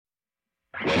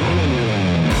A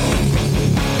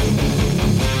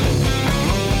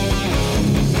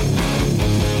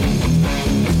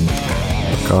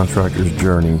contractor's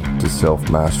journey to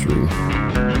self-mastery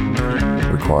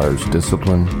requires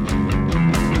discipline,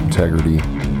 integrity,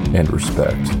 and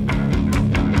respect.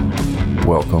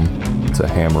 Welcome to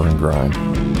Hammer and Grind.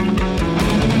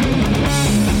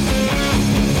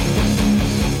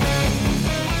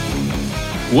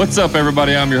 What's up,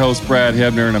 everybody? I'm your host, Brad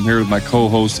Hebner, and I'm here with my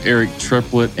co-host, Eric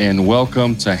Triplett, and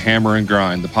welcome to Hammer and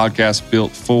Grind, the podcast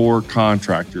built for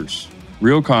contractors.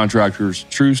 Real contractors,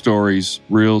 true stories,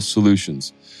 real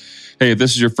solutions. Hey, if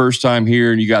this is your first time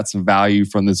here and you got some value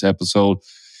from this episode,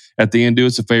 at the end, do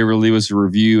us a favor, leave us a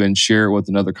review and share it with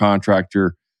another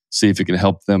contractor, see if it can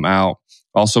help them out.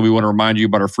 Also, we want to remind you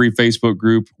about our free Facebook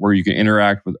group where you can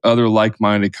interact with other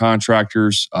like-minded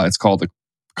contractors. It's called the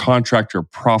Contractor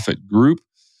Profit Group.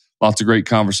 Lots of great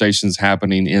conversations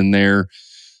happening in there.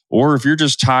 Or if you're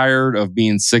just tired of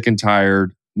being sick and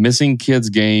tired, missing kids'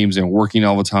 games and working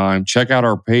all the time, check out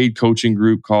our paid coaching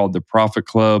group called the Profit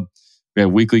Club. We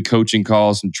have weekly coaching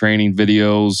calls and training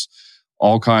videos,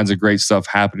 all kinds of great stuff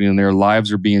happening in there.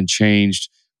 Lives are being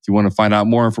changed. If you want to find out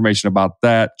more information about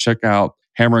that, check out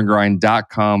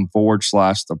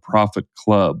hammerandgrind.com/the Profit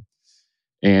Club.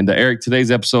 And Eric,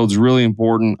 today's episode is really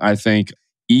important, I think.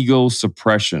 Ego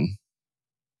suppression.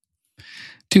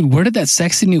 Dude, where did that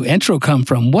sexy new intro come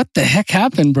from? What the heck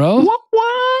happened, bro? What?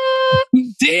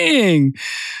 Dang.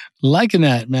 Liking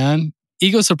that, man.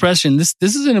 Ego suppression. This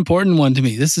is an important one to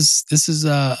me. This is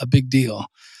a big deal.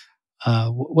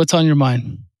 What's on your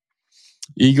mind?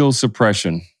 Ego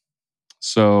suppression.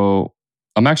 So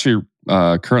I'm actually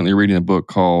currently reading a book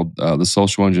called The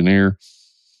Social Engineer.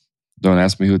 Don't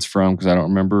ask me who it's from because I don't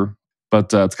remember.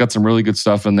 But it's got some really good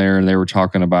stuff in there, and they were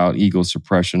talking about ego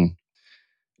suppression.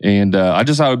 And I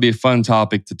just thought it would be a fun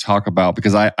topic to talk about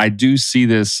because I do see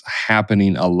this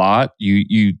happening a lot.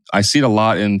 I see it a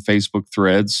lot in Facebook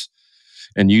threads,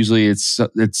 and usually it's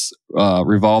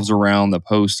revolves around the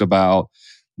post about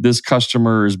this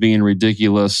customer is being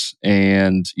ridiculous,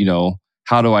 and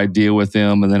how do I deal with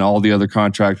them? And then all the other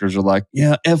contractors are like,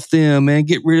 yeah, F them, man,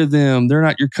 get rid of them. They're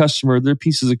not your customer. They're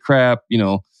pieces of crap.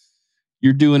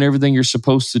 You're doing everything you're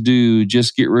supposed to do.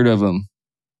 Just get rid of them.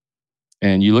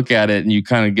 And you look at it and you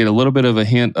kind of get a little bit of a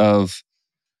hint of,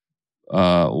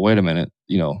 wait a minute,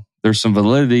 there's some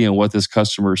validity in what this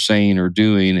customer is saying or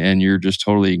doing, and you're just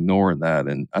totally ignoring that.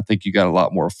 And I think you got a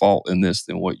lot more fault in this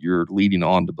than what you're leading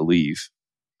on to believe.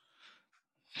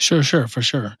 Sure, for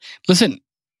sure. Listen,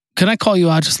 can I call you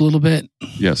out just a little bit?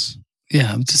 Yes.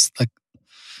 Yeah, I'm just like,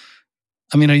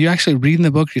 are you actually reading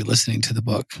the book or are you listening to the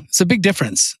book? It's a big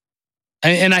difference.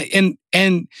 And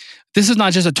this is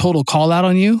not just a total call out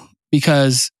on you,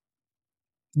 because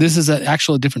this is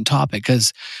actually a different topic.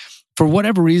 Because for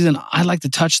whatever reason, I like to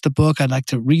touch the book. I like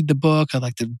to read the book. I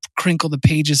like to crinkle the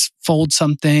pages, fold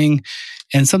something.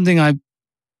 And something I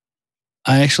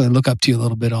actually look up to you a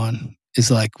little bit on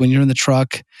is like when you're in the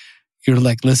truck, you're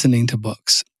like listening to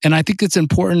books. And I think it's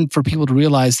important for people to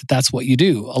realize that that's what you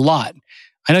do a lot.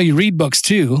 I know you read books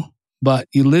too, but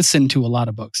you listen to a lot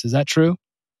of books. Is that true?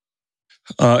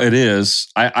 It is.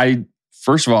 I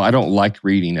first of all, I don't like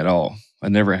reading at all. I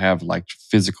never have liked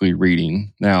physically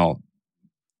reading. Now,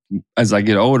 as I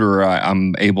get older,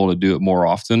 I'm able to do it more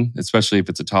often, especially if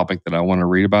it's a topic that I want to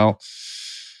read about.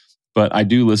 But I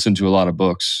do listen to a lot of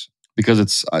books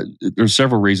because there's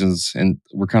several reasons, and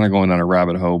we're kind of going down a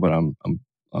rabbit hole. But I'm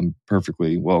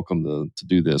perfectly welcome to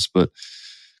do this. But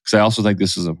because I also think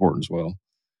this is important as well.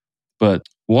 But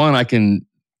one, I can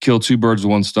kill two birds with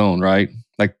one stone, right?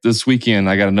 Like this weekend,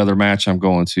 I got another match I'm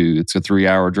going to. It's a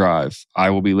 3-hour drive.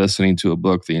 I will be listening to a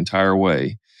book the entire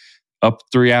way. Up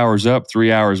 3 hours,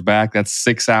 3 hours back. That's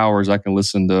 6 hours. I can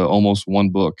listen to almost one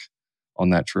book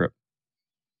on that trip.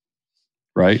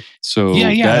 Right? So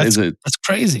that's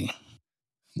crazy.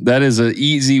 That is an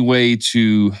easy way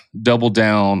to double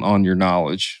down on your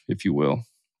knowledge, if you will.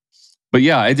 But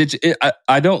yeah,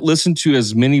 I don't listen to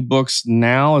as many books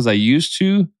now as I used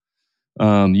to.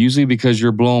 Usually because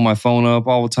you're blowing my phone up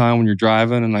all the time when you're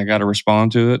driving and I got to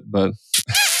respond to it. But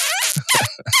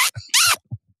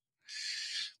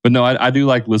no, I do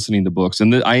like listening to books,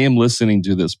 and I am listening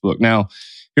to this book. Now,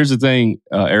 here's the thing,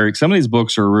 Eric, some of these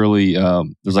books are really,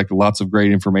 there's like lots of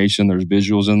great information. There's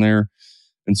visuals in there.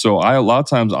 And so a lot of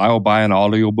times I will buy an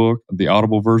audio book, the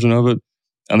Audible version of it.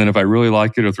 And then if I really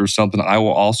like it, if there's something, I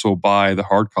will also buy the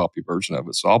hard copy version of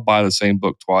it. So I'll buy the same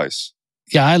book twice.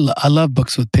 Yeah, I love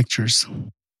books with pictures.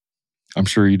 I'm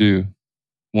sure you do.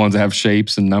 Ones that have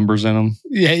shapes and numbers in them.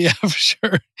 Yeah, for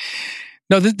sure.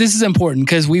 No, this is important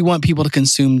because we want people to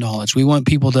consume knowledge. We want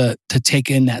people to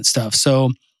take in that stuff.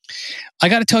 So I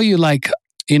got to tell you, like,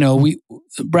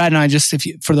 Brad and I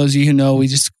for those of you who know,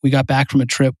 we got back from a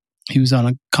trip. He was on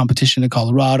a competition in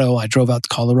Colorado. I drove out to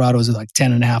Colorado. It was like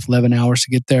 10 and a half, 11 hours to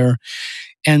get there.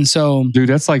 And so, dude,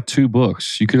 that's like 2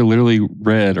 books. You could have literally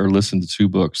read or listened to 2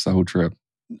 books the whole trip.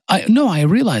 I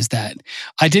realized that.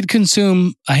 I did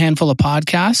consume a handful of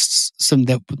podcasts, some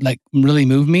that like really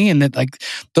moved me, and that like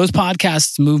those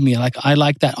podcasts move me. Like I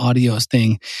like that audio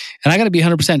thing. And I got to be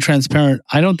 100% transparent.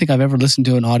 I don't think I've ever listened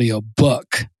to an audio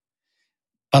book,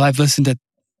 but I've listened to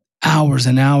hours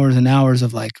and hours and hours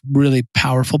of like really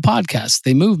powerful podcasts.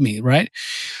 They move me, right?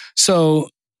 So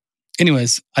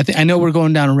anyways, I know we're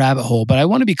going down a rabbit hole, but I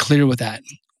want to be clear with that.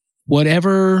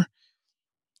 Whatever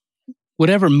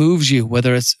moves you,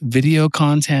 whether it's video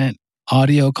content,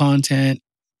 audio content,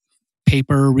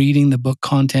 paper, reading the book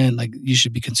content, like you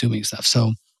should be consuming stuff.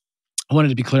 So I wanted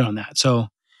to be clear on that. So,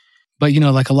 but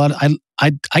like a lot of,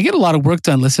 I get a lot of work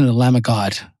done listening to Lamb of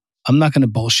God. I'm not going to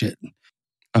bullshit.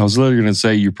 I was literally going to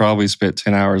say you probably spent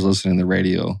 10 hours listening to the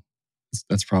radio.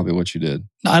 That's probably what you did.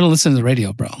 I don't listen to the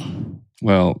radio, bro.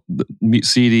 Well,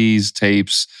 CDs,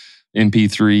 tapes,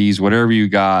 MP3s, whatever you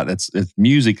got, it's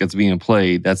music that's being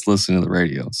played. That's listening to the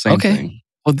radio. Same thing.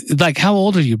 Well, like, how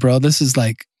old are you, bro? This is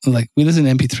like we listen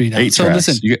to MP3 now. 8 so tracks.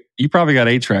 Listen, you probably got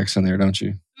 8 tracks in there, don't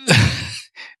you?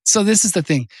 So this is the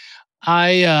thing.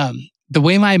 The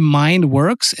way my mind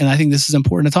works, and I think this is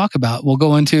important to talk about. We'll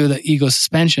go into the ego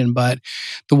suspension, but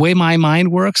the way my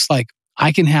mind works, like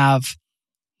I can have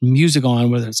music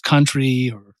on, whether it's country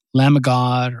or Lamb of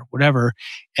God or whatever,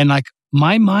 and like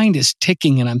my mind is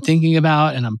ticking and I'm thinking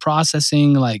about and I'm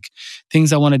processing like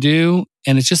things I want to do.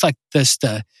 And it's just like this,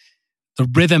 the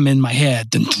rhythm in my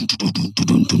head.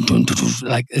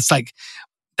 Like, it's like,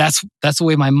 that's the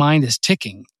way my mind is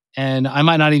ticking. And I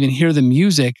might not even hear the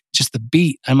music, just the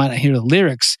beat. I might not hear the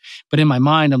lyrics, but in my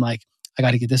mind, I'm like, I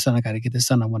got to get this done. I got to get this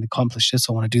done. I want to accomplish this.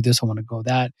 I want to do this. I want to go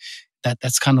that.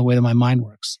 That's kind of the way that my mind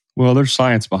works. Well, there's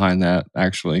science behind that,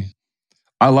 actually.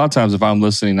 A lot of times if I'm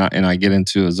listening and I get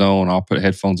into a zone, I'll put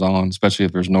headphones on, especially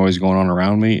if there's noise going on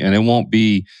around me. And I won't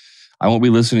be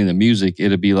listening to music.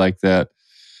 It'll be like that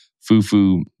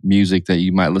foo-foo music that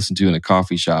you might listen to in a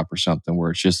coffee shop or something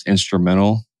where it's just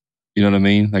instrumental. You know what I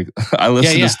mean? Like I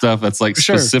listen to stuff that's like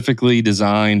specifically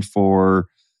designed for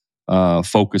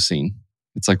focusing.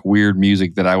 It's like weird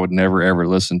music that I would never, ever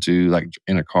listen to like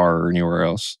in a car or anywhere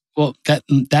else. Well,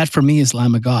 that for me is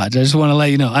Lamb of God. I just want to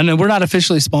let you know. I know we're not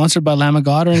officially sponsored by Lamb of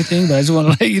God or anything, but I just want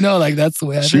to let you know, like that's the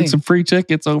way I think. Shoot some free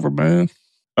tickets over, man.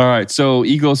 All right. So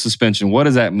ego suspension. What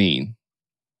does that mean?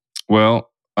 Well,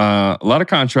 a lot of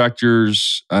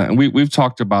contractors, and we've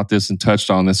talked about this and touched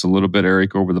on this a little bit,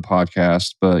 Eric, over the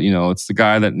podcast. But it's the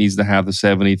guy that needs to have the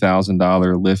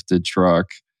 $70,000 lifted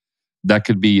truck. That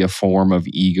could be a form of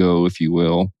ego, if you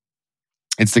will.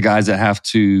 It's the guys that have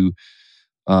to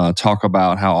talk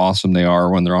about how awesome they are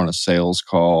when they're on a sales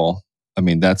call. I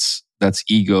mean, that's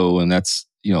ego, and that's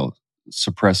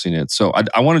suppressing it. So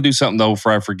I want to do something though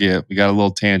before I forget. We got a little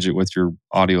tangent with your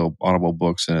audible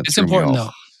books, and it's important though.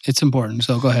 It's important.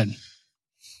 So go ahead.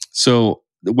 So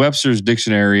the Webster's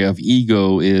Dictionary of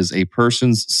ego is a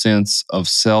person's sense of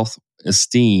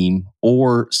self-esteem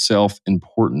or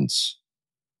self-importance.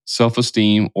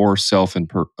 Self-esteem or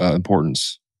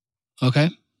self-importance.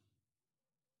 Okay.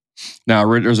 Now,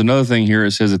 there's another thing here.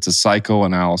 It says it's a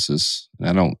psychoanalysis.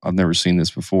 I've never seen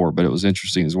this before, but it was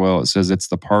interesting as well. It says it's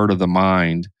the part of the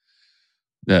mind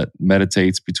that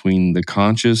meditates between the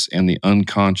conscious and the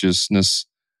unconsciousness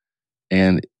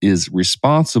and is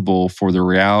responsible for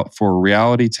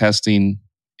reality testing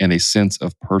and a sense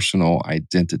of personal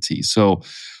identity. So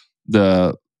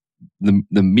the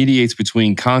mediates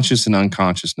between conscious and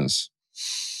unconsciousness.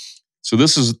 So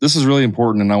this is really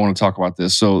important, and I want to talk about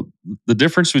this. So the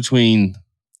difference between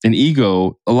an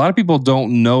ego, a lot of people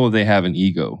don't know they have an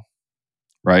ego,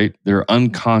 right? They're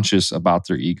unconscious about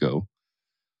their ego.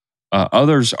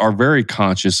 Others are very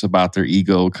conscious about their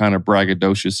ego, kind of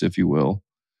braggadocious, if you will.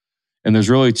 And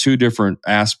there's really 2 different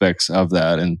aspects of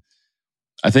that. And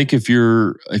I think if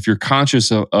you're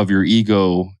conscious of your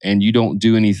ego and you don't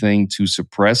do anything to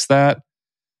suppress that,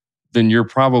 then you're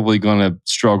probably going to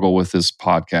struggle with this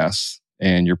podcast,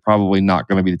 and you're probably not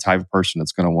going to be the type of person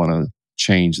that's going to want to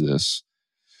change this.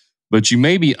 But you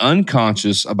may be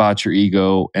unconscious about your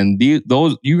ego, and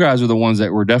those you guys are the ones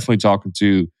that we're definitely talking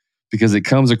to, because it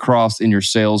comes across in your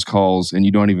sales calls and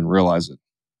you don't even realize it.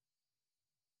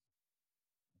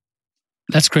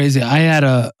 That's crazy. I had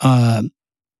a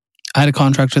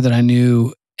contractor that I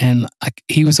knew, and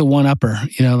he was a one-upper.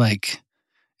 Like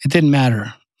it didn't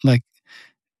matter. Like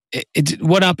it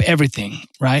one up everything,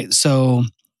 right? So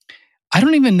I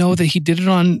don't even know that he did it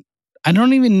on I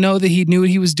don't even know that he knew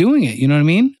he was doing it. You know what I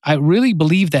mean? I really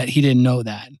believe that he didn't know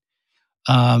that.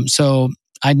 So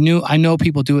I know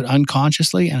people do it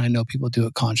unconsciously, and I know people do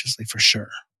it consciously for sure.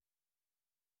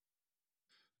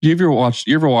 Do you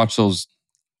ever watch those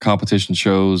competition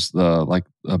shows, like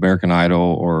American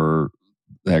Idol or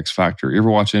the X Factor? You ever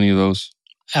watch any of those?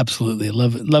 Absolutely.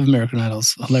 Love American Idol.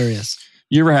 It's hilarious.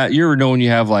 You ever know when you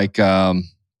have like a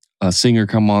singer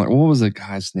come on? What was the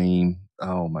guy's name?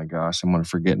 Oh my gosh, I'm going to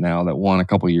forget now. That won a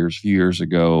few years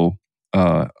ago.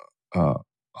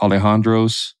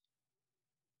 Alejandros.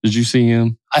 Did you see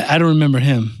him? I don't remember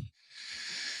him.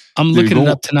 I'm looking it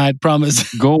up tonight,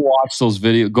 promise. Go watch those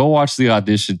videos. Go watch the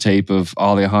audition tape of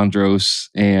Alejandros.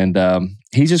 And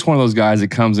he's just one of those guys that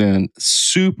comes in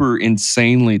super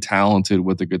insanely talented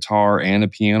with a guitar and a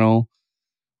piano,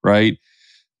 right?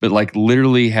 But like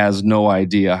literally has no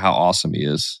idea how awesome he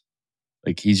is.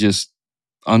 Like he's just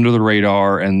under the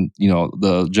radar, and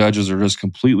the judges are just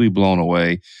completely blown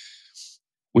away.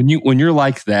 When you're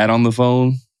like that on the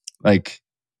phone, like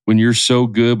when you're so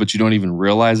good, but you don't even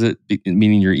realize it,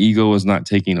 meaning your ego is not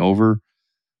taking over,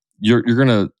 you're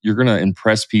gonna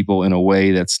impress people in a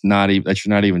way that you're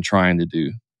not even trying to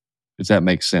do. Does that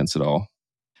make sense at all?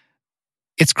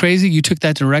 It's crazy you took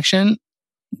that direction.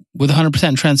 With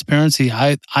 100% transparency,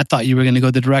 I thought you were going to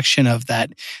go the direction of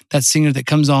that singer that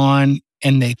comes on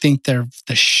and they think they're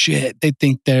the shit. They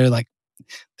think they're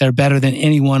better than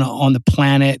anyone on the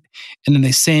planet. And then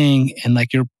they sing and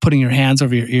like you're putting your hands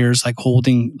over your ears, like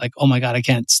holding, like, oh my God, I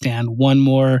can't stand one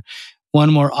more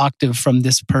octave from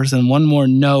this person, one more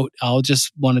note, I'll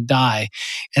just want to die.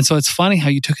 And so it's funny how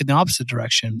you took it in the opposite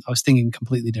direction. I was thinking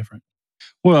completely different.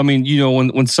 Well, I mean,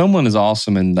 when someone is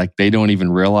awesome and like they don't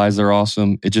even realize they're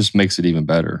awesome, it just makes it even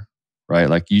better, right?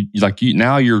 Like you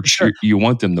now Sure. You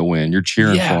want them to win. You're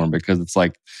cheering for them because it's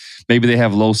like maybe they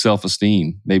have low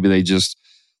self-esteem. Maybe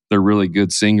they're really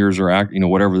good singers or act,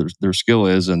 whatever their skill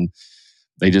is, and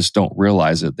they just don't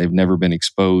realize it. They've never been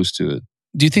exposed to it.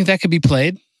 Do you think that could be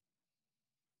played?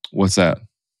 What's that?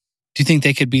 Do you think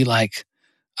they could be like,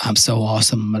 I'm so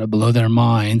awesome, I'm going to blow their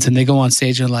minds, and they go on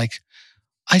stage and like,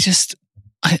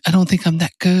 I don't think I'm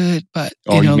that good, but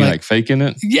you mean like faking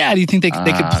it? Yeah. Do you think they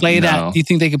could play no. that? Do you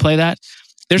think they could play that?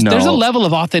 There's a level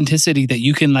of authenticity that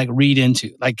you can like read into.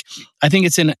 Like I think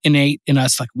it's innate in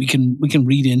us. Like we can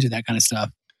read into that kind of stuff.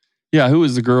 Yeah. Who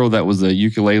was the girl that was the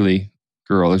ukulele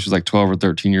girl? She was like 12 or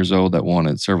 13 years old that won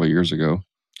it several years ago.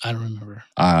 I don't remember.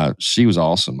 She was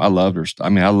awesome. I loved her. I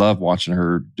mean, I love watching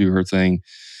her do her thing.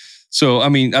 So, I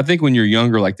mean, I think when you're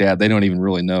younger like that, they don't even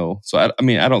really know. So, I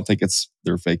don't think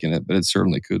they're faking it, but it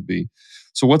certainly could be.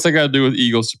 So, what's that got to do with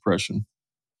ego suppression?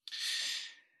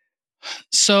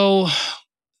 So,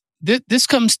 this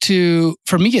comes to,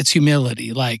 for me, it's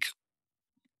humility. Like,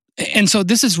 and so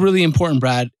this is really important,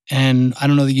 Brad. And I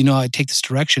don't know that I take this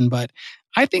direction, but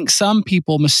I think some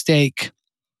people mistake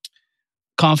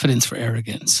confidence for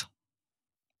arrogance.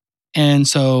 And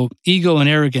so, ego and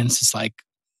arrogance is like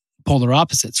polar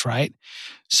opposites, right?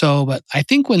 So, but I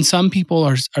think when some people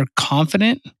are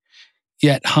confident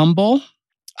yet humble,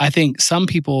 I think some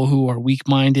people who are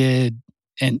weak-minded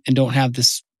and don't have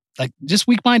this, like just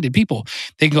weak-minded people,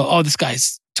 they can go, oh, this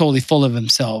guy's totally full of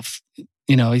himself.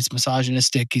 He's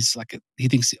misogynistic. He's like, he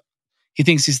thinks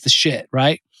he's the shit,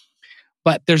 right?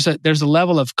 But there's a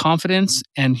level of confidence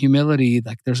and humility.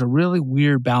 Like there's a really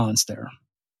weird balance there.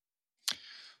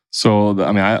 So,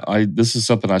 I mean, I this is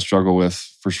something I struggle with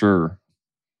for sure.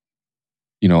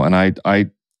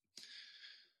 And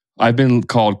I've been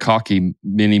called cocky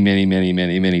many, many, many,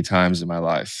 many, many times in my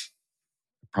life.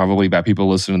 Probably by people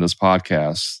listening to this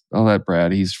podcast. Oh, that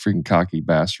Brad, he's a freaking cocky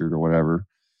bastard or whatever.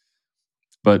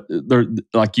 But there,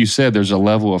 like you said, there's a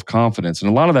level of confidence. And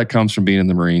a lot of that comes from being in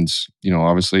the Marines.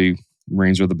 Obviously,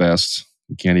 Marines are the best.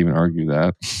 You can't even argue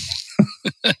that.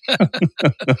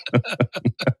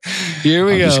 Here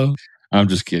we go. I'm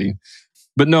just kidding.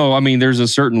 But no, I mean, there's a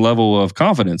certain level of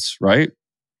confidence, right?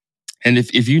 And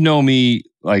if you know me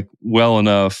like well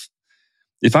enough,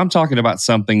 if I'm talking about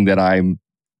something that I'm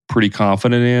pretty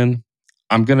confident in,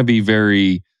 I'm going to be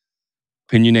very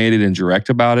opinionated and direct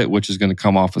about it, which is going to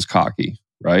come off as cocky,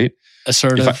 right?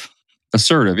 Assertive.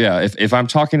 Assertive, yeah. If I'm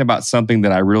talking about something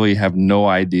that I really have no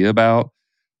idea about,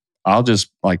 I'll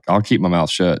keep my mouth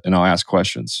shut and I'll ask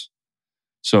questions.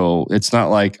 So it's not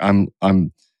like I'm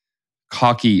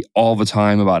cocky all the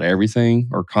time about everything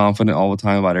or confident all the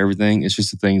time about everything. It's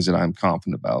just the things that I'm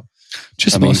confident about.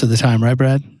 Most of the time, right,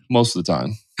 Brad? Most of the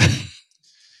time.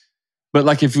 But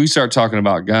like if we start talking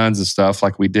about guns and stuff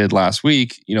like we did last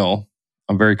week,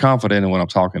 I'm very confident in what I'm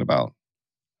talking about.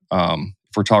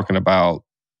 If we're talking about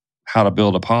how to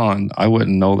build a pond, I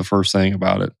wouldn't know the first thing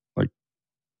about it. Like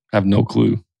have no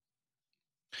clue.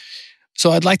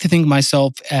 So I'd like to think of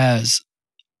myself as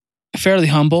fairly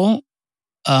humble,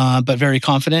 but very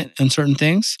confident in certain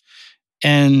things.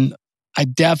 And I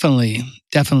definitely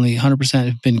 100%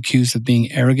 have been accused of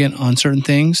being arrogant on certain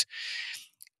things.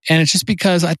 And it's just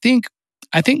because I think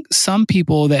some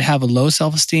people that have a low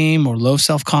self-esteem or low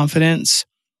self-confidence,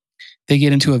 they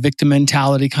get into a victim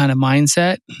mentality kind of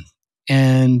mindset,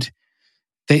 and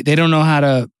they don't know how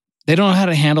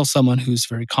to handle someone who's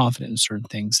very confident in certain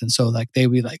things. And so like they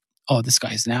be like, oh, this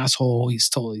guy's an asshole, he's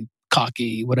totally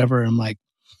cocky, whatever. I'm like,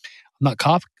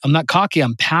 I'm not cocky.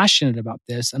 I'm passionate about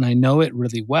this, and I know it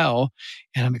really well,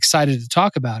 and I'm excited to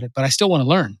talk about it. But I still want to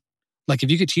learn. Like, if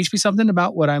you could teach me something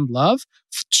about what I love,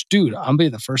 dude, I'll be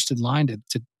the first in line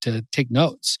to take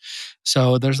notes.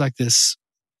 So there's like this.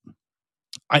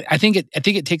 I think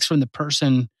it takes from the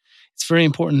person. It's very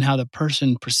important how the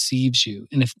person perceives you,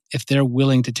 and if they're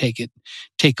willing to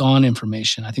take on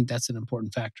information, I think that's an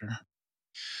important factor.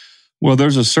 Well,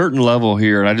 there's a certain level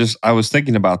here, and I was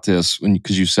thinking about this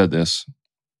because you said this.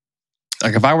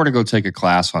 Like, if I were to go take a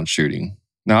class on shooting,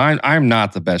 now I'm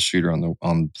not the best shooter on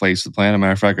the place of the planet.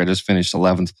 Matter of fact, I just finished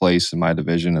 11th place in my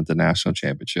division at the national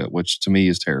championship, which to me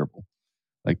is terrible.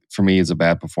 Like, for me, it's a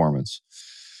bad performance.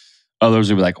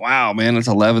 Others would be like, "Wow, man, it's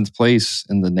 11th place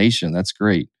in the nation. That's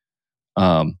great."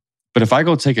 But if I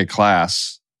go take a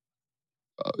class,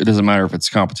 it doesn't matter if it's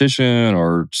competition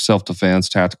or self-defense,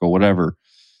 tactical, whatever.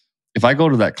 If I go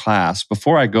to that class,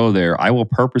 before I go there, I will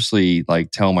purposely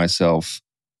like tell myself,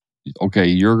 okay,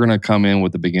 you're going to come in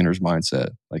with the beginner's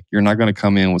mindset. Like, you're not going to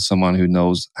come in with someone who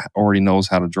already knows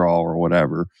how to draw or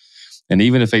whatever. And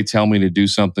even if they tell me to do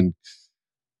something,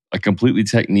 a completely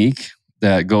technique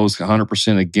that goes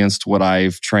 100% against what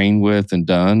I've trained with and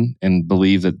done and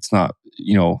believe that it's not,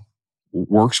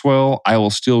 works well, I will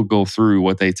still go through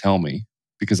what they tell me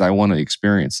because I want to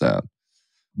experience that.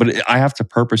 But I have to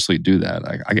purposely do that.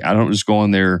 I don't just go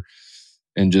in there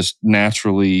and just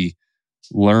naturally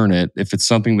learn it. If it's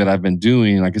something that I've been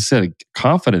doing, like I said,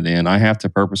 confident in, I have to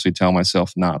purposely tell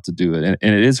myself not to do it.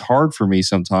 And it is hard for me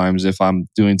sometimes if I'm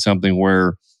doing something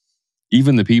where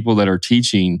even the people that are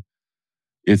teaching,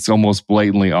 it's almost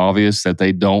blatantly obvious that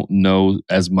they don't know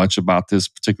as much about this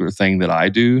particular thing that I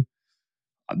do.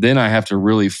 Then I have to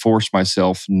really force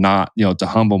myself to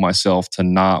humble myself to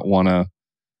not want to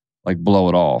like blow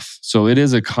it off. So it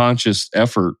is a conscious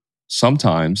effort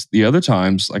sometimes. The other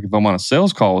times, like if I'm on a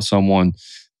sales call with someone,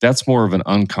 that's more of an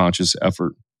unconscious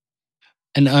effort.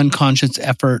 An unconscious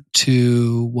effort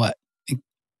to what?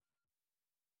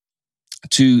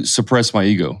 To suppress my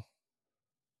ego.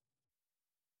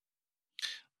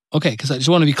 Okay, because I just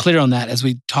want to be clear on that as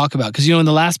we talk about, because in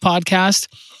the last podcast,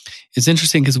 it's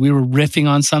interesting because we were riffing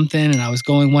on something and I was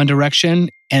going one direction,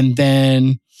 and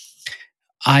then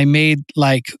I made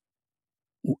like,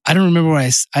 I don't remember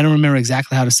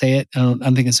exactly how to say it. I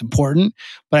don't think it's important,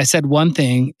 but I said one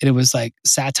thing and it was like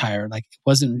satire, like it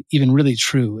wasn't even really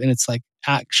true, and it's like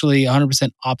actually 100%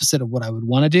 opposite of what I would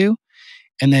want to do.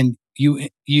 And then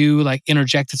you like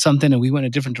interjected something and we went a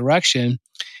different direction,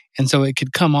 and so it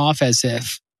could come off as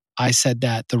if I said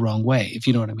that the wrong way, if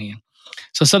you know what I mean.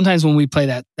 So sometimes when we play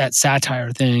that satire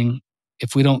thing,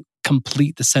 if we don't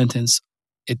complete the sentence,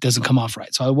 it doesn't come off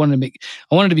right. So I wanted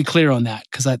to be clear on that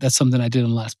because that's something I did in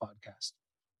the last podcast.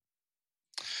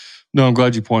 No, I'm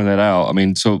glad you pointed that out. I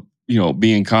mean, so,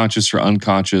 being conscious or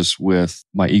unconscious with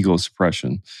my ego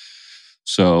suppression.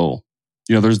 So,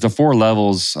 there's the 4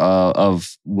 levels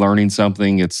of learning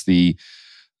something. It's the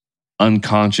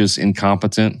unconscious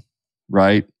incompetent,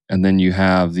 right? And then you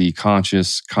have the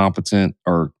conscious competent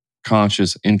or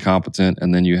conscious incompetent.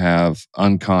 And then you have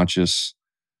unconscious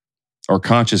or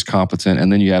conscious competent.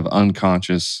 And then you have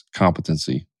unconscious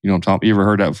competency. You know what I'm talking? You ever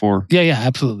heard that before? Yeah,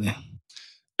 absolutely.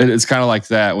 It's kind of like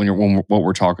that when what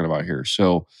we're talking about here.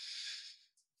 So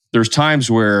there's times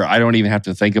where I don't even have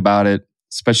to think about it,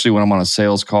 especially when I'm on a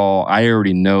sales call. I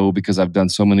already know because I've done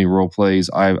so many role plays.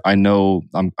 I know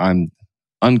I'm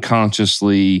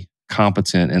unconsciously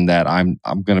competent in that I'm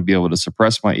going to be able to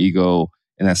suppress my ego,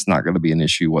 and that's not going to be an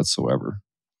issue whatsoever.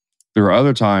 There are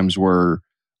other times where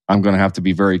I'm going to have to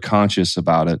be very conscious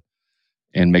about it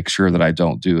and make sure that I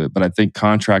don't do it. But I think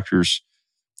contractors,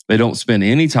 they don't spend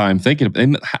any time thinking of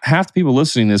it. Half the people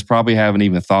listening to this probably haven't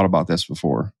even thought about this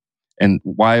before. And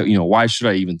why should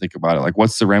I even think about it? Like,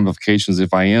 what's the ramifications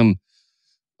if I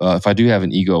do have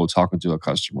an ego talking to a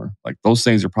customer? Like, those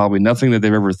things are probably nothing that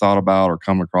they've ever thought about or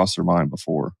come across their mind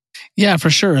before. Yeah, for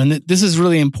sure. And this is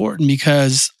really important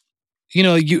because,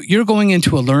 you're going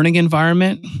into a learning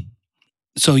environment.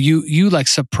 So you like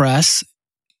suppress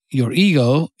your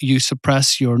ego, you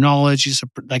suppress your knowledge,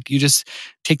 you just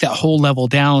take that whole level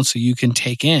down so you can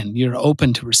take in. You're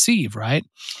open to receive, right?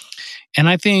 And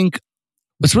I think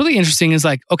what's really interesting is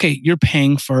like, okay, you're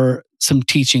paying for some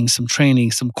teaching, some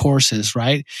training, some courses,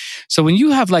 right? So when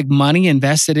you have like money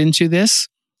invested into this,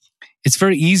 it's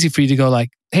very easy for you to go like,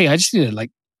 hey, I just need to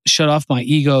like shut off my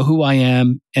ego, who I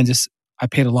am, and just, I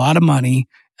paid a lot of money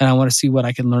and I want to see what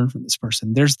I can learn from this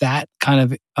person. There's that kind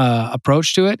of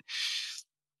approach to it.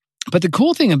 But the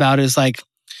cool thing about it is like,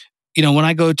 when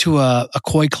I go to a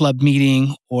Koi Club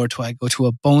meeting or I go to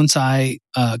a bonsai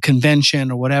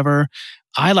convention or whatever,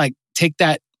 I like take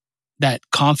that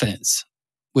confidence,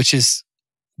 which is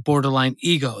borderline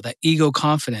ego, that ego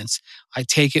confidence. I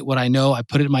take it, what I know, I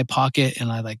put it in my pocket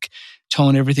and I like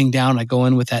tone everything down. I go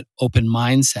in with that open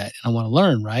mindset and I want to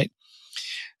learn, right?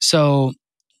 So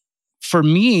for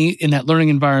me in that learning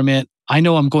environment, I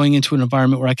know I'm going into an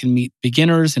environment where I can meet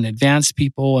beginners and advanced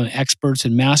people and experts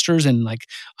and masters. And like,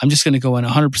 I'm just going to go in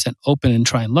 100% open and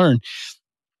try and learn.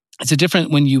 It's a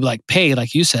different when you like pay,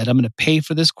 like you said, I'm going to pay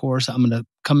for this course. I'm going to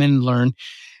come in and learn.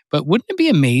 But wouldn't it be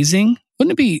amazing?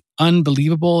 Wouldn't it be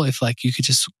unbelievable if like you could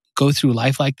just go through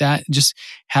life like that and just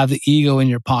have the ego in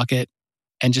your pocket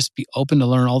and just be open to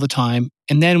learn all the time?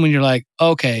 And then when you're like,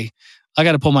 okay, I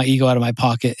got to pull my ego out of my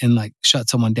pocket and like shut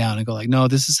someone down and go like, no,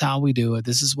 this is how we do it.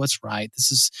 This is what's right.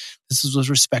 This is what's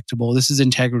respectable. This is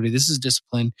integrity. This is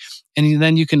discipline. And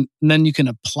then you can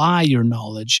apply your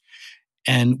knowledge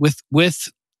and with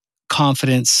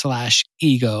confidence /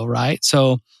 ego, right?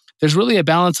 So there's really a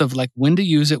balance of like when to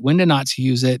use it, when to not to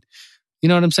use it. You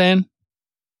know what I'm saying?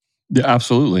 Yeah,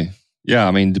 absolutely. Yeah,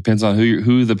 I mean, depends on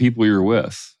who the people you're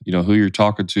with, who you're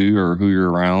talking to or who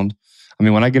you're around. I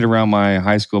mean, when I get around my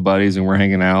high school buddies and we're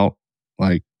hanging out,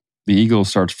 like the ego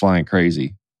starts flying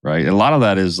crazy, right? A lot of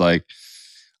that is like,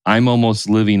 I'm almost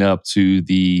living up to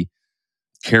the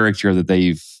character that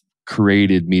they've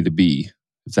created me to be,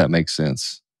 if that makes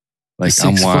sense. Like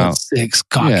I'm 6'6"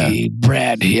 cocky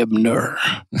Brad Hibner.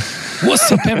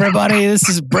 What's up, everybody? This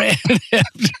is Brad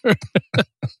Hibner.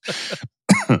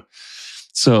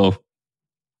 So,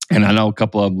 and I know a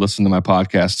couple of them listen to my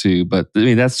podcast too, but I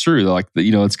mean, that's true. Like,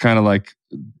 it's kind of like,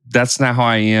 that's not how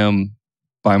I am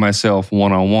by myself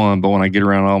one-on-one. But when I get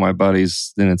around all my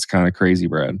buddies, then it's kind of crazy,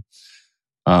 Brad,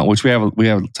 which we have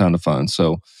a ton of fun.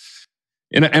 So,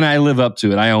 and I live up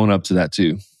to it. I own up to that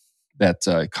too,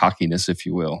 that cockiness, if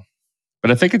you will. But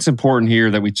I think it's important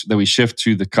here that we shift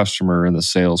to the customer and the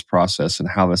sales process and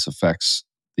how this affects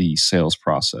the sales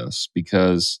process,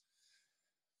 because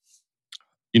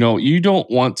you don't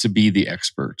want to be the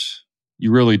expert.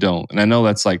 You really don't. And I know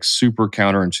that's like super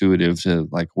counterintuitive to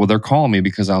like, well, they're calling me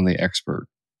because I'm the expert.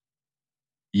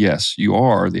 Yes, you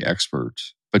are the expert,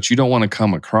 but you don't want to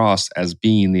come across as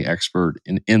being the expert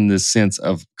in the sense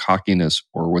of cockiness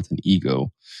or with an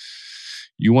ego.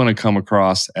 You want to come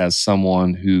across as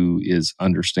someone who is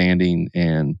understanding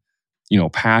and,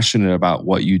 passionate about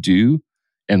what you do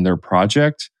and their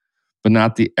project, but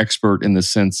not the expert in the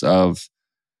sense of,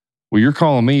 well, you're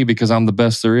calling me because I'm the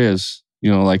best there is,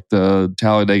 like the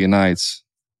Talladega Nights.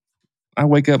 I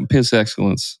wake up and piss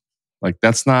excellence. Like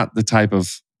that's not the type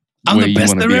of I'm way the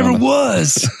best you want to there be ever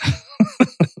was.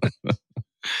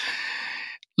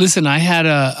 Listen, I had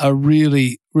a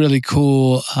really, really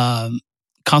cool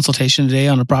consultation today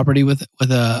on a property with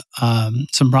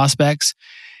some prospects,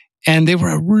 and they were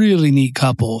a really neat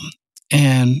couple.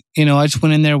 And I just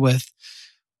went in there with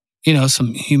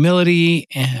some humility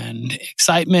and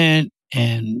excitement,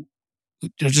 and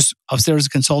I was there as a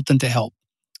consultant to help.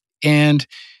 And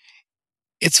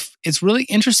it's really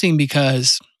interesting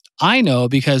because I know,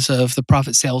 because of the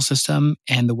Profit Sales System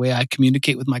and the way I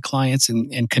communicate with my clients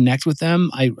and connect with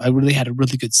them, I really had a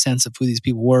really good sense of who these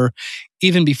people were.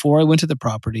 Even before I went to the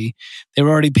property, they were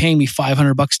already paying me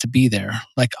 $500 to be there.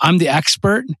 Like I'm the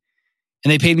expert,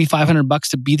 and they paid me $500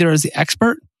 to be there as the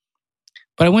expert.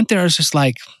 But I went there as just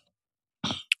like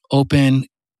open,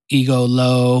 ego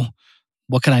low.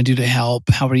 What can I do to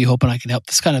help? How are you hoping I can help?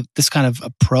 This kind of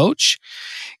approach,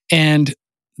 and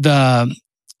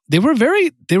they were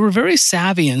very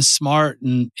savvy and smart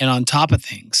and on top of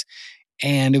things.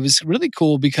 And it was really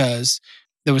cool because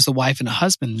there was the wife and a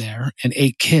husband there and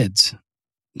 8 kids.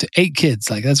 8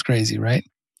 kids, like that's crazy, right?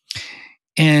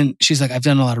 And she's like, I've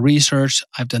done a lot of research.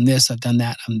 I've done this. I've done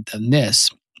that. I've done this.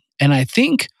 And I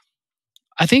think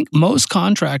most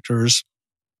contractors,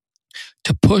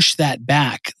 to push that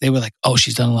back, they were like, oh,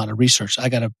 she's done a lot of research. I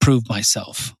got to prove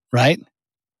myself, right?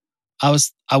 I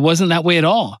wasn't that way at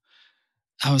all.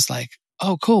 I was like,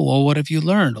 oh, cool. Well, what have you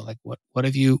learned? Or like,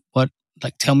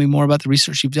 like, tell me more about the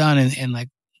research you've done and like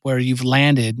where you've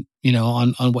landed,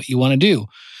 on what you want to do.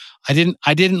 I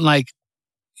didn't like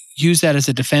use that as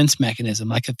a defense mechanism.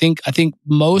 Like I think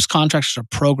most contractors are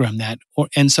programmed that,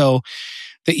 and so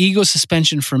the ego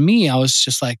suspension for me, I was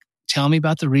just like, tell me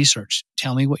about the research,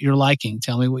 tell me what you're liking,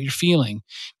 tell me what you're feeling,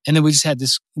 and then we just had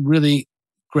this really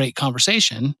great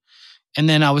conversation, and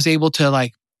then I was able to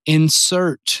like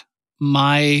insert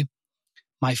my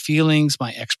feelings,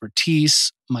 my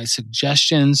expertise, my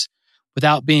suggestions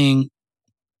without being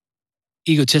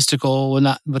egotistical,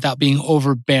 without being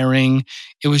overbearing.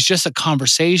 It was just a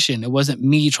conversation. It wasn't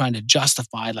me trying to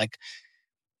justify like,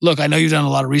 look, I know you've done a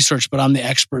lot of research, but I'm the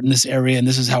expert in this area and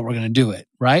this is how we're going to do it.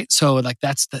 Right. So like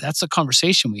that's the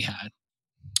conversation we had.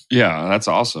 Yeah, that's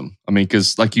awesome. I mean,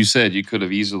 because like you said, you could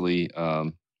have easily,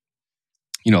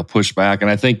 pushed back. And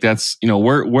I think that's,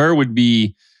 where would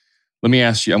be, let me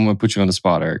ask you, I'm going to put you on the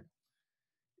spot, Eric.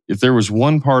 If there was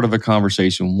one part of a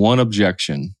conversation, one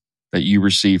objection that you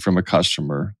received from a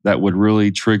customer that would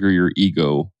really trigger your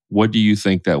ego, what do you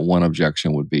think that one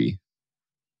objection would be?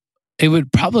 It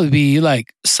would probably be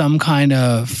like some kind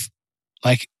of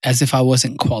like as if I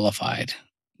wasn't qualified.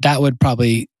 That would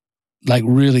probably like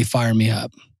really fire me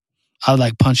up. I would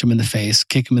like punch him in the face,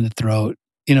 kick him in the throat.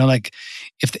 Like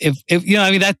if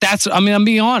I'm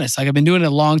being honest. Like I've been doing it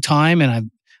a long time, and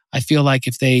I feel like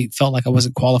if they felt like I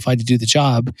wasn't qualified to do the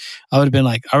job, I would have been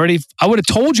like, I would have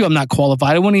told you I'm not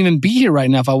qualified. I wouldn't even be here right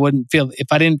now if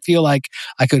I didn't feel like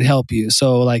I could help you.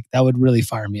 So like that would really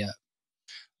fire me up.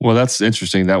 Well, that's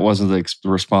interesting. That wasn't the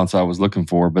response I was looking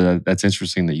for, but that's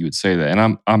interesting that you would say that.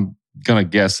 And I'm going to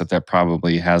guess that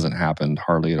probably hasn't happened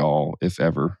hardly at all, if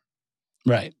ever.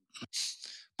 Right.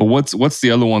 But what's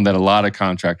the other one that a lot of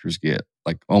contractors get,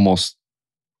 like almost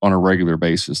on a regular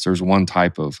basis? There's one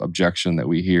type of objection that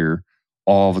we hear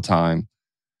all the time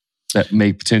that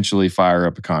may potentially fire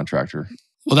up a contractor.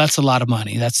 Well, that's a lot of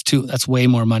money. That's way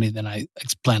more money than I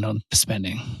planned on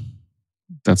spending.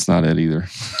 That's not it either.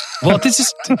 Well,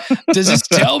 just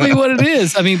tell me what it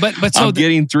is. I mean, but so I'm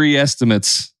getting 3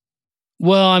 estimates.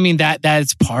 Well, I mean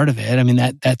that's part of it. I mean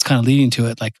that's kind of leading to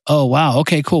it. Like, oh wow,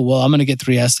 okay, cool. Well, I'm going to get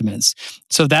 3 estimates.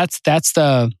 So that's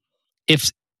the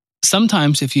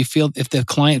sometimes if the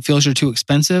client feels you're too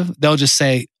expensive, they'll just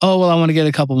say, oh well, I want to get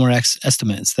a couple more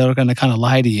estimates. They're going to kind of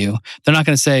lie to you. They're not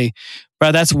going to say,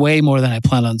 bro, that's way more than I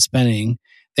plan on spending.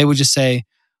 They would just say,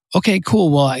 okay,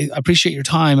 cool. Well, I appreciate your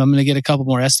time. I'm going to get a couple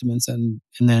more estimates, and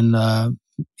then I'll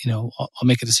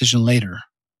make a decision later.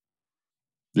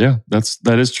 Yeah,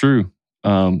 that is true.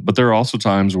 But there are also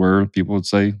times where people would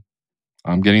say,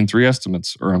 I'm getting 3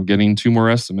 estimates, or I'm getting 2 more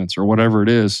estimates, or whatever it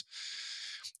is.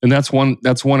 And that's one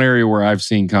area where I've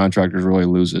seen contractors really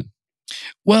lose it.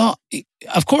 Well,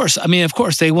 of course. I mean, of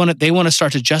course, they want to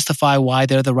start to justify why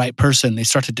they're the right person. They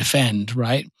start to defend,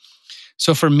 right?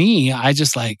 So for me, I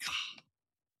just like,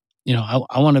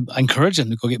 I want to encourage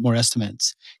them to go get more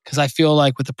estimates, because I feel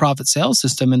like with the profit sales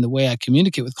system and the way I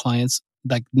communicate with clients,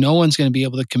 like no one's going to be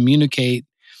able to communicate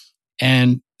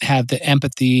and have the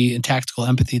empathy and tactical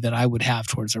empathy that I would have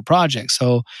towards their project.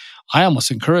 So I almost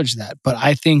encourage that. But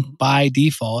I think by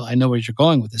default, I know where you're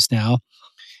going with this now,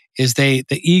 is the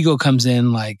ego comes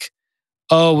in like,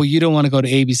 oh, well, you don't want to go to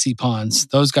ABC Ponds.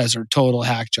 Those guys are total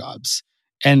hack jobs.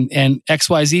 And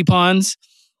XYZ Ponds,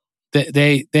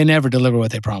 they never deliver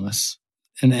what they promise.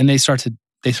 And they start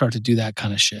to do that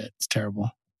kind of shit. It's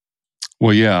terrible.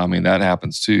 Well, yeah, I mean, that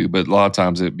happens too. But a lot of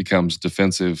times it becomes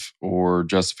defensive or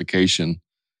justification.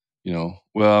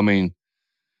 Well, I mean,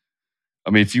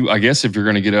 if you're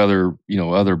going to get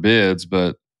other bids,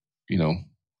 but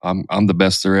I'm the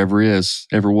best there ever is,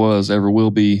 ever was, ever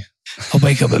will be. I'll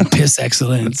wake up and piss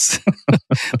excellence.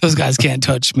 Those guys can't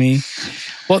touch me.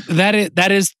 Well,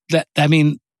 that is. I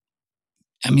mean,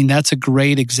 that's a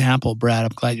great example, Brad.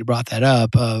 I'm glad you brought that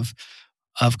up of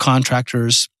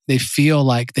contractors. They feel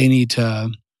like they need to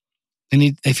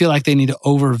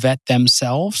over vet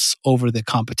themselves over the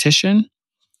competition.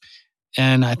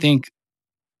 And I think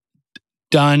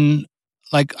the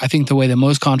way that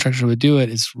most contractors would do it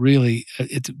is really,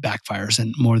 it backfires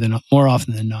and more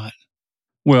often than not.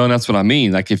 Well, and that's what I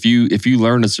mean. Like if you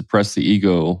learn to suppress the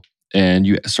ego and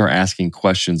you start asking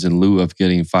questions in lieu of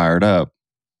getting fired up,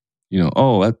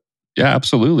 yeah,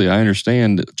 absolutely. I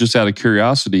understand. Just out of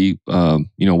curiosity, what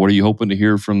are you hoping to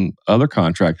hear from other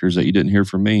contractors that you didn't hear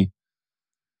from me?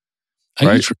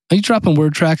 Are you dropping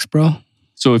word tracks, bro?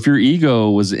 So if your ego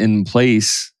was in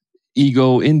place,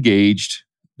 ego engaged,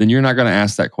 then you're not going to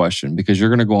ask that question because you're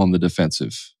going to go on the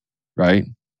defensive, right?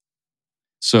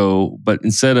 So, but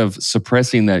instead of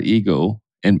suppressing that ego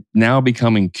and now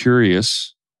becoming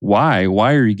curious, why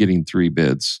are you getting 3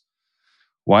 bids?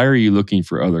 Why are you looking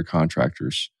for other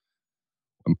contractors?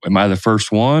 Am I the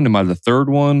first one? Am I the third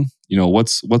one?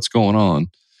 What's going on?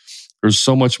 There's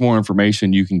so much more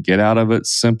information you can get out of it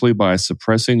simply by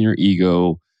suppressing your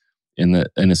ego in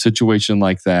a situation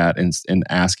like that and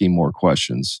asking more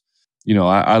questions. You know,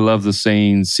 I love the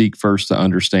saying, seek first to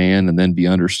understand and then be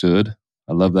understood.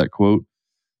 I love that quote.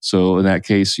 So in that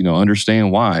case, you know,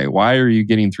 understand why. Why are you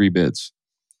getting 3 bids?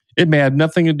 It may have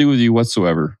nothing to do with you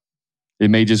whatsoever.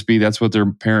 It may just be that's what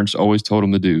their parents always told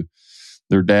them to do.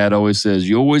 Their dad always says,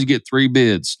 you always get 3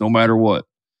 bids, no matter what.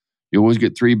 You always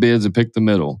get 3 bids and pick the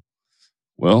middle.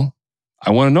 Well,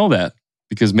 I want to know that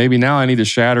because maybe now I need to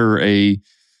shatter a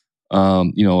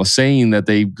saying that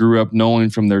they grew up knowing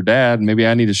from their dad. Maybe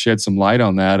I need to shed some light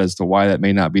on that as to why that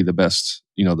may not be the best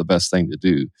thing to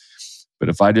do. But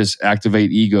if I just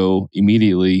activate ego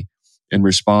immediately and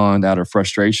respond out of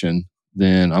frustration,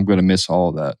 then I'm going to miss all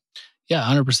of that. Yeah,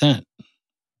 100%.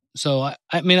 So,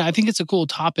 I mean, I think it's a cool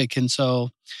topic. And so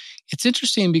it's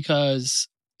interesting because,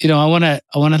 you know, I want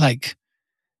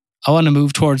to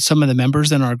move towards some of the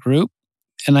members in our group.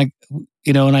 And I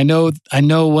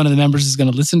know one of the members is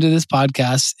going to listen to this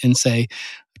podcast and say,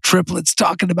 Triplet's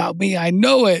talking about me. I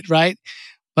know it, right?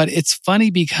 But it's funny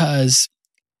because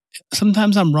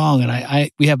sometimes I'm wrong.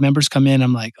 And we have members come in.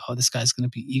 I'm like, oh, this guy's going to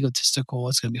be egotistical.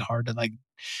 It's going to be hard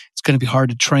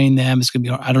to train them. It's going to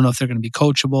be hard. I don't know if they're going to be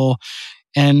coachable.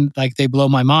 And like they blow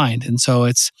my mind. And so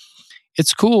it's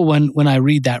cool when I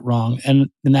read that wrong. And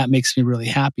that makes me really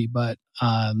happy. But,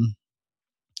 you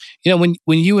know,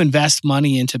 when you invest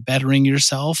money into bettering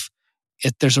yourself,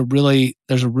 there's a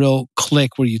real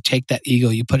click where you take that ego,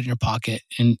 you put it in your pocket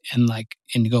and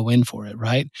you go in for it.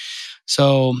 Right.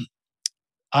 So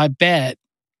I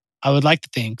would like to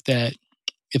think that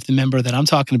if the member that I'm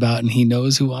talking about, and he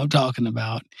knows who I'm talking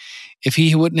about, if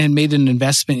he wouldn't have made an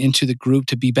investment into the group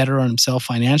to be better on himself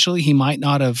financially, he might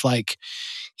not have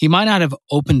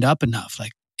opened up enough,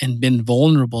 and been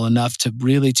vulnerable enough to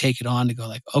really take it on to go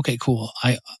like, okay, cool.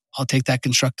 I'll take that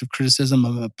constructive criticism.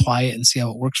 I'm going to apply it and see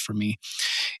how it works for me.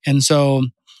 And so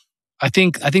I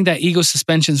think that ego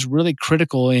suspension is really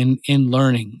critical in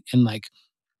learning. And like,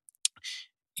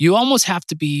 you almost have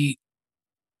to be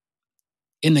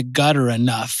in the gutter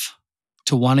enough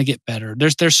to want to get better.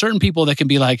 There's certain people that can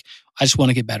be like, I just want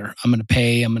to get better. I'm going to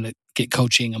pay. I'm going to get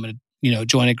coaching. I'm going to,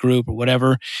 join a group or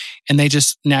whatever. And they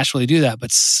just naturally do that.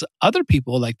 But other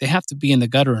people, like, they have to be in the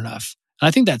gutter enough. And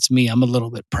I think that's me. I'm a little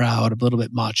bit proud, a little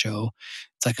bit macho.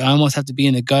 It's like, I almost have to be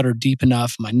in the gutter deep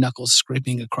enough, my knuckles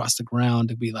scraping across the ground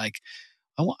to be like,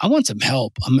 I want some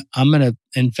help. I'm going to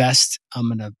invest. I'm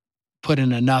going to put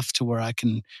in enough to where I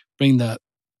can bring the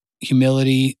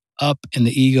humility up and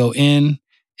the ego in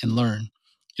and learn.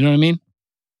 You know what I mean?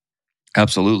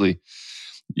 Absolutely.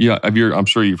 Yeah, I'm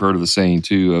sure you've heard of the saying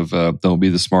too of don't be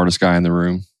the smartest guy in the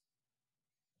room.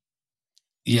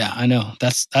 Yeah, I know.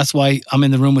 That's why I'm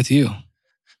in the room with you.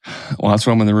 Well, that's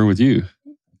why I'm in the room with you.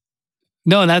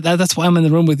 No, that's why I'm in the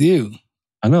room with you.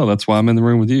 I know. That's why I'm in the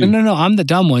room with you. No. I'm the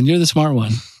dumb one. You're the smart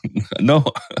one. No.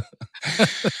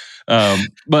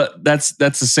 But that's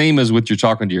the same as what you're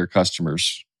talking to your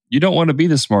customers. You don't want to be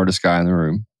the smartest guy in the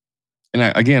room. And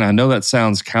I know that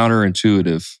sounds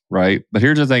counterintuitive, right? But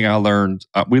here's the thing I learned.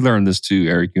 We learned this too,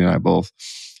 Eric, you and I both.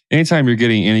 Anytime you're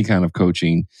getting any kind of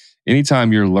coaching,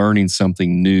 anytime you're learning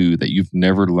something new that you've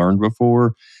never learned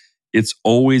before, it's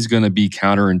always going to be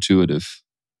counterintuitive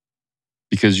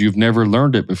because you've never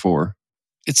learned it before.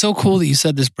 It's so cool that you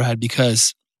said this, Brad,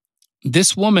 because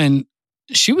this woman,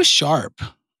 she was sharp.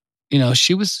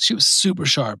 She was super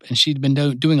sharp, and she'd been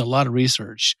doing a lot of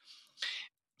research.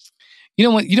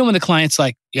 When the client's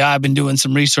like, yeah, I've been doing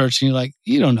some research, and you're like,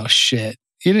 you don't know shit.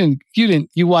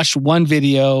 You watched one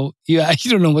video. You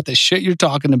don't know what the shit you're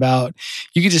talking about.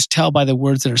 You can just tell by the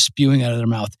words that are spewing out of their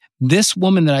mouth. This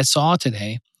woman that I saw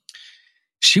today,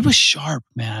 she was sharp,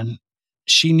 man.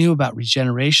 She knew about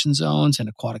regeneration zones and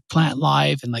aquatic plant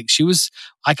life. And she was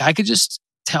like, I could just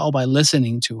tell by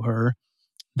listening to her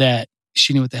that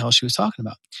she knew what the hell she was talking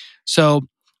about. So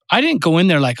I didn't go in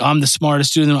there like, I'm the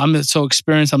smartest student. I'm so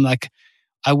experienced.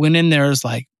 I went in there as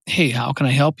like, hey, how can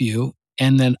I help you?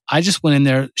 And then I just went in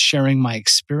there sharing my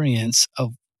experience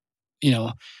of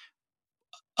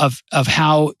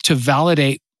how to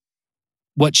validate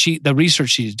the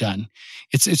research she's done.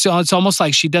 It's almost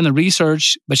like she'd done the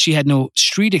research, but she had no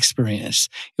street experience.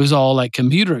 It was all like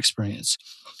computer experience.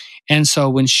 And so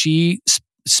when she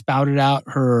spouted out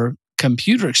her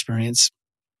computer experience,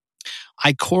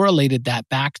 I correlated that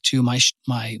back to my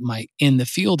in the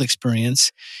field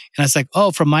experience. And I was like,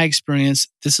 oh, from my experience,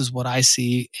 this is what I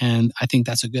see. And I think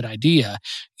that's a good idea.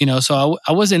 So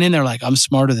I wasn't in there like, I'm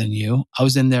smarter than you. I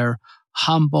was in there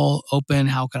humble, open.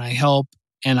 How can I help?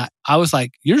 And I was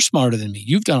like, you're smarter than me.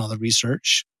 You've done all the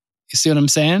research. You see what I'm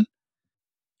saying?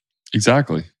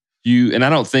 Exactly. And I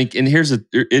don't think, and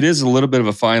it is a little bit of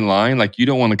a fine line. Like you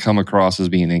don't want to come across as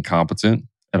being incompetent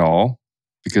at all,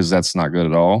 because that's not good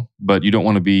at all. But you don't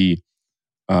want to be,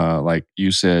 like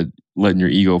you said, letting your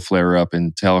ego flare up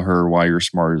and tell her why you're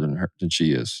smarter than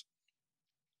she is.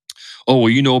 Oh, well,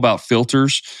 you know about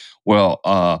filters? Well,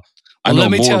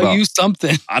 let me tell you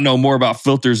something. I know more about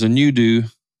filters than you do.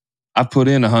 I put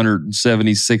in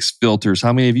 176 filters.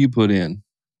 How many have you put in?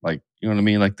 Like, you know what I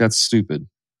mean? Like, that's stupid.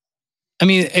 I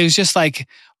mean, it was just like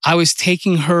I was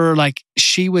taking her, like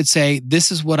she would say,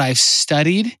 this is what I've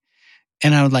studied.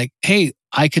 And I would like, hey,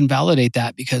 I can validate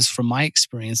that because from my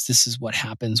experience, this is what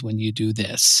happens when you do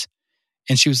this.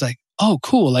 And she was like, oh,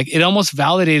 cool. Like it almost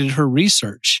validated her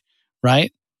research,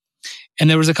 right? And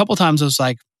there was a couple times I was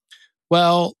like,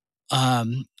 well,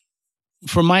 from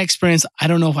my experience, I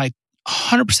don't know if I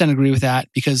 100% agree with that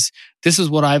because this is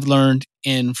what I've learned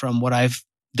from what I've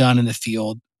done in the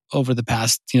field over the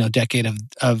past, decade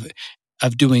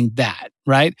of doing that,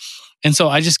 right? And so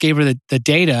I just gave her the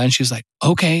data and she was like,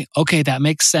 okay, that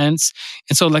makes sense.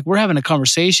 And so like we're having a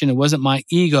conversation. It wasn't my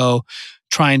ego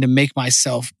trying to make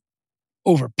myself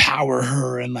overpower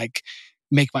her and like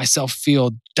make myself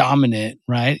feel dominant,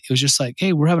 right? It was just like,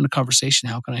 hey, we're having a conversation.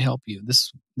 How can I help you?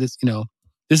 This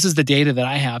is the data that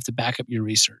I have to back up your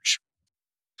research.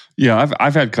 Yeah,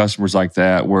 I've had customers like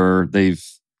that where they've,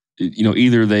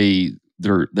 either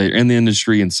they're in the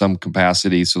industry in some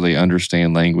capacity, so they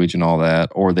understand language and all that,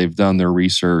 or they've done their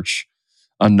research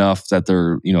enough that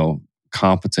they're,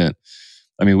 competent.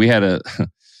 I mean,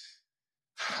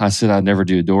 I said I'd never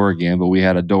do a door again, but we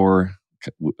had a door.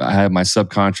 I had my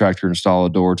subcontractor install a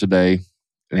door today,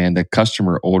 and the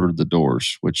customer ordered the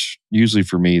doors, which usually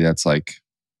for me, that's like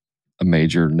a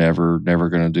major never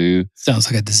going to do. Sounds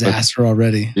like a disaster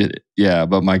already.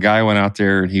 But my guy went out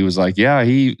there and he was like, yeah,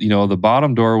 the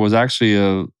bottom door was actually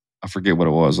I forget what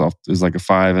it was. It was like a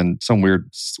 5 and some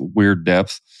weird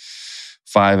depth,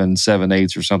 5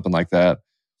 7/8 or something like that.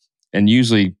 And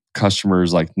usually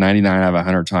customers like 99 out of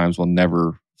 100 times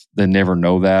they never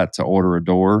know that to order a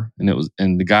door.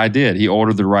 And the guy did. He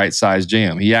ordered the right size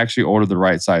jamb. He actually ordered the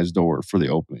right size door for the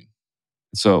opening.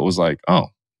 So it was like, oh,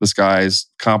 this guy's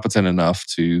competent enough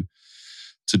to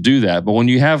do that. But when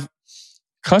you have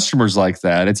customers like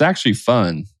that, it's actually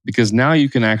fun because now you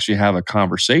can actually have a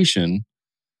conversation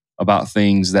about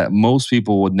things that most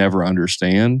people would never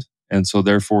understand. And so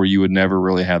therefore you would never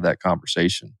really have that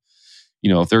conversation.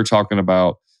 If they're talking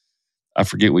about, I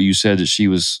forget what you said that she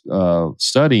was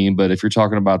studying, but if you're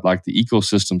talking about like the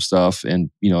ecosystem stuff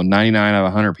and, 99 out of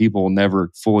 100 people will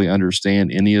never fully understand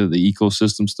any of the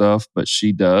ecosystem stuff, but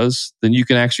she does, then you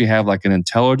can actually have like an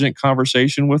intelligent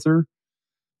conversation with her,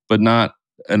 but not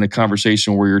in a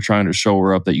conversation where you're trying to show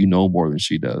her up that you know more than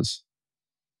she does.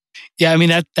 Yeah, I mean,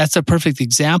 that's a perfect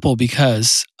example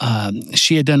because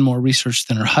she had done more research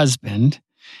than her husband.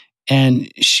 And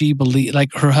she believed,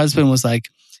 like her husband was like,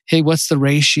 hey, what's the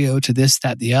ratio to this,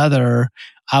 that, the other?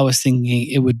 I was thinking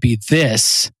it would be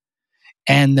this.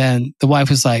 And then the wife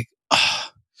was like, oh,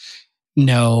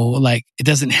 no, like it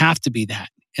doesn't have to be that.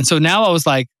 And so now I was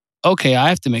like, okay, I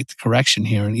have to make the correction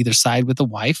here and either side with the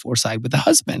wife or side with the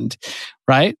husband,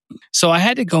 right? So I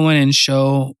had to go in and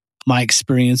show my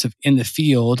experience in the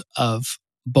field of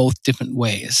both different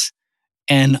ways.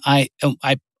 And I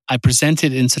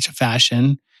presented in such a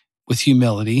fashion with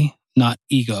humility, not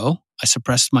ego. I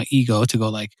suppressed my ego to go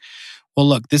like, well,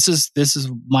 look, this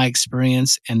is my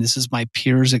experience and this is my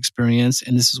peers' experience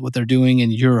and this is what they're doing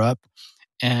in Europe.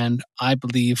 And I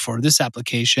believe for this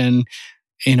application,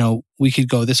 we could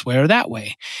go this way or that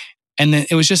way. And then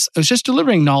it was just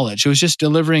delivering knowledge. It was just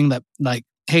delivering that like,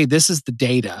 hey, this is the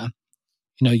data.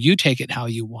 You take it how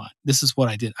you want. This is what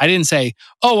I did. I didn't say,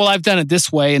 oh, well, I've done it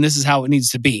this way and this is how it needs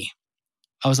to be.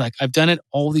 I was like, I've done it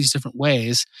all these different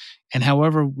ways. And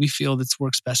however we feel this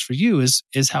works best for you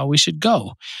is how we should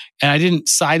go. And I didn't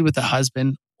side with the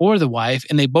husband or the wife.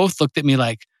 And they both looked at me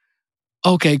like,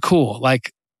 okay, cool.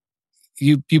 Like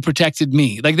you protected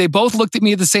me. Like they both looked at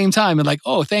me at the same time and like,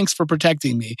 oh, thanks for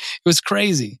protecting me. It was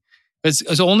crazy. It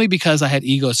was only because I had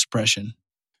ego suppression.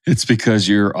 It's because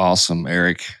you're awesome,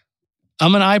 Eric.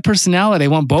 I'm an I personality. I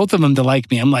want both of them to like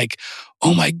me. I'm like,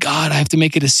 oh my God, I have to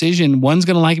make a decision. One's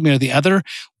going to like me or the other.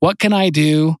 What can I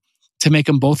do to make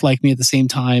them both like me at the same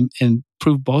time and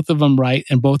prove both of them right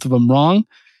and both of them wrong?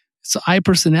 It's I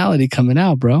personality coming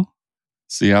out, bro.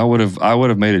 See, I would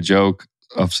have made a joke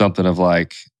of something of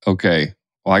like, okay,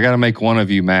 well, I got to make one of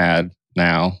you mad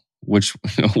now. Which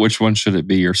one should it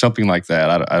be, or something like that?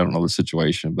 I don't know the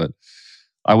situation, but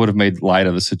I would have made light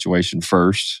of the situation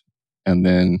first, and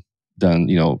then done,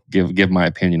 give my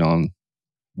opinion on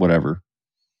whatever.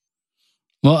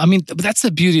 Well, I mean, that's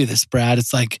the beauty of this, Brad.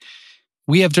 It's like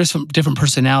we have different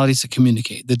personalities to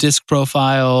communicate. The DISC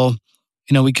profile,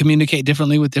 we communicate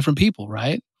differently with different people,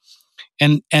 right?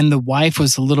 And the wife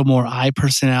was a little more I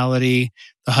personality.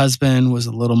 The husband was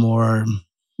a little more,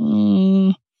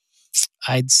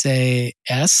 I'd say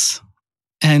S.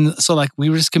 And so like we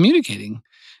were just communicating.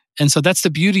 And so that's the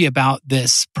beauty about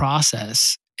this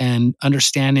process and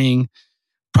understanding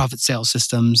profit sales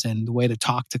systems and the way to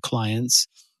talk to clients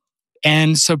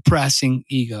and suppressing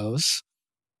egos.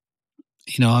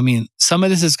 Some of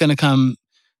this is going to come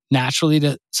naturally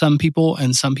to some people,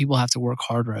 and some people have to work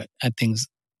harder at things,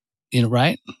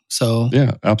 right? So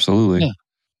yeah, absolutely. Yeah.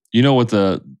 You know what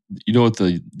the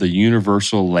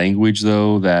universal language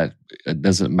though, that it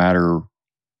doesn't matter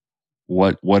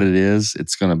what it is,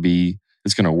 it's going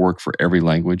to work for every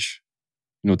language.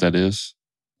 You know what that is?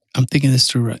 I'm thinking this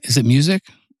through. Is it music?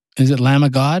 Is it Lamb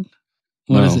of God?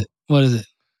 What is it? What is it?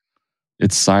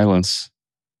 It's silence.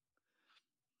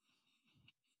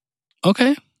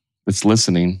 Okay. It's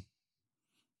listening.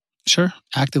 Sure.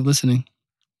 Active listening.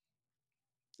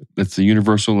 It's the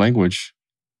universal language.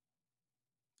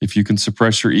 If you can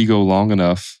suppress your ego long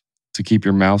enough to keep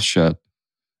your mouth shut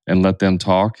and let them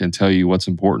talk and tell you what's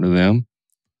important to them,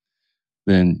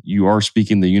 then you are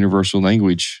speaking the universal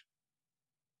language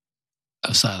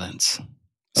of silence.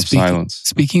 Silence.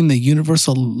 Speaking the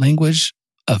universal language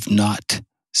of not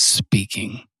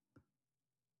speaking.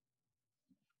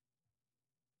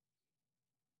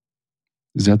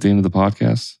 Is that the end of the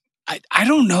podcast? I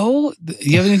don't know.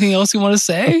 You have anything else you want to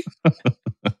say?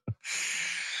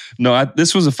 No,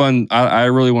 this was a fun. I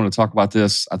really want to talk about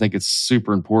this. I think it's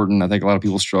super important. I think a lot of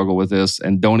people struggle with this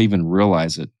and don't even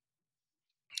realize it.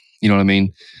 You know what I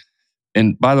mean?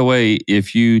 And by the way,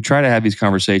 if you try to have these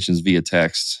conversations via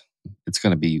text, it's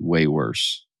going to be way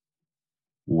worse.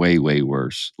 Way, way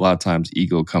worse. A lot of times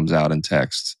ego comes out in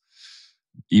text,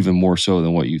 even more so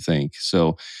than what you think.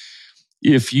 So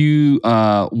if you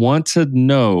want to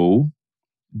know,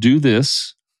 do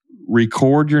this.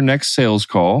 Record your next sales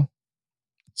call.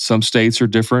 Some states are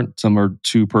different. Some are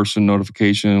 2-person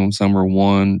notification. Some are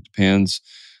 1. Depends.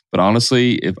 But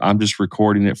honestly, if I'm just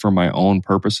recording it for my own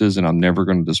purposes and I'm never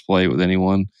going to display it with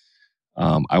anyone,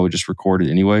 I would just record it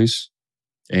anyways.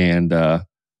 And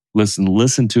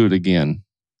listen to it again.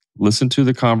 Listen to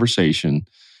the conversation,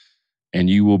 and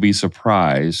you will be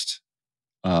surprised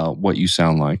what you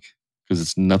sound like, because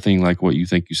it's nothing like what you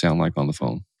think you sound like on the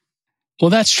phone. Well,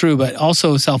 that's true, but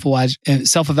also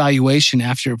self-evaluation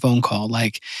after a phone call.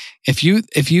 Like if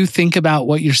you think about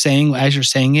what you're saying as you're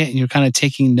saying it, and you're kind of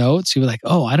taking notes, you're like,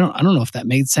 oh, I don't know if that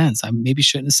made sense. I maybe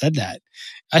shouldn't have said that.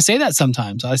 I say that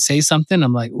sometimes. I say something,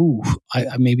 I'm like, ooh,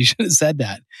 I maybe shouldn't have said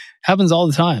that. Happens all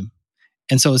the time.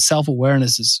 And so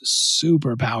self-awareness is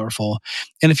super powerful.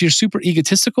 And if you're super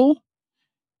egotistical,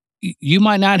 you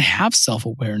might not have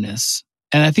self-awareness.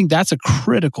 And I think that's a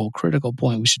critical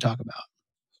point we should talk about.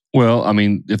 Well, I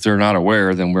mean, if they're not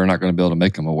aware, then we're not going to be able to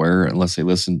make them aware unless they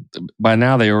listen. By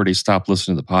now, they already stopped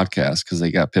listening to the podcast because they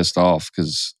got pissed off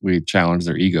because we challenged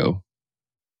their ego.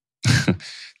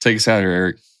 Take us out here,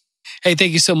 Eric. Hey,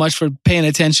 thank you so much for paying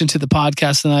attention to the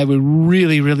podcast tonight. We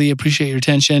really, really appreciate your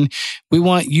attention. We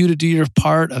want you to do your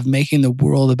part of making the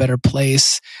world a better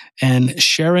place and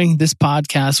sharing this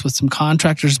podcast with some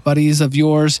contractors, buddies of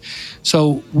yours,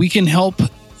 so we can help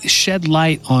shed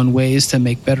light on ways to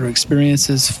make better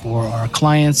experiences for our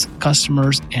clients,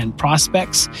 customers, and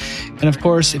prospects. And of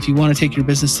course, if you want to take your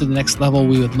business to the next level,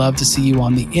 we would love to see you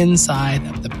on the inside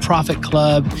of the Profit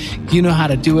Club. You know how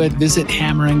to do it. Visit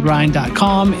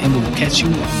hammerandgrind.com, and we'll catch you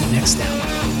on the next down.